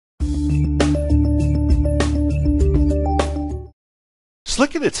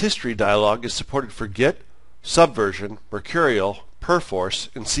SlickEdit's history dialog is supported for Git, Subversion, Mercurial, Perforce,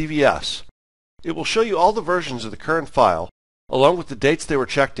 and CVS. It will show you all the versions of the current file, along with the dates they were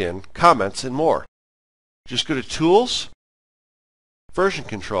checked in, comments, and more. Just go to Tools, Version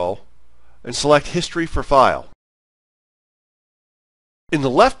Control, and select History for File. In the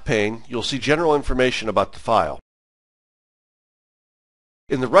left pane, you'll see general information about the file.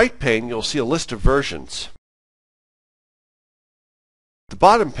 In the right pane, you'll see a list of versions. The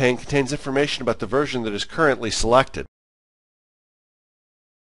bottom pane contains information about the version that is currently selected.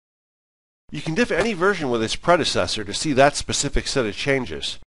 You can diff any version with its predecessor to see that specific set of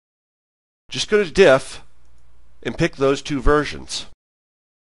changes. Just go to Diff and pick those two versions.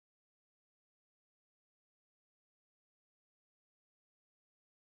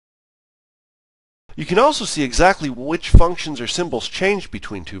 You can also see exactly which functions or symbols changed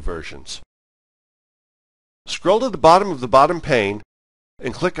between two versions. Scroll to the bottom of the bottom pane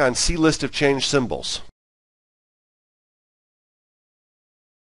and click on See List of Changed Symbols.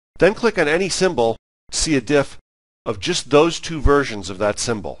 Then click on any symbol to see a diff of just those two versions of that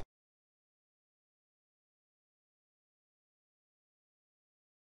symbol.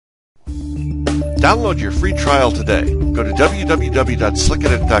 Download your free trial today. Go to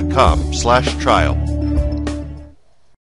www.slickedit.com/trial.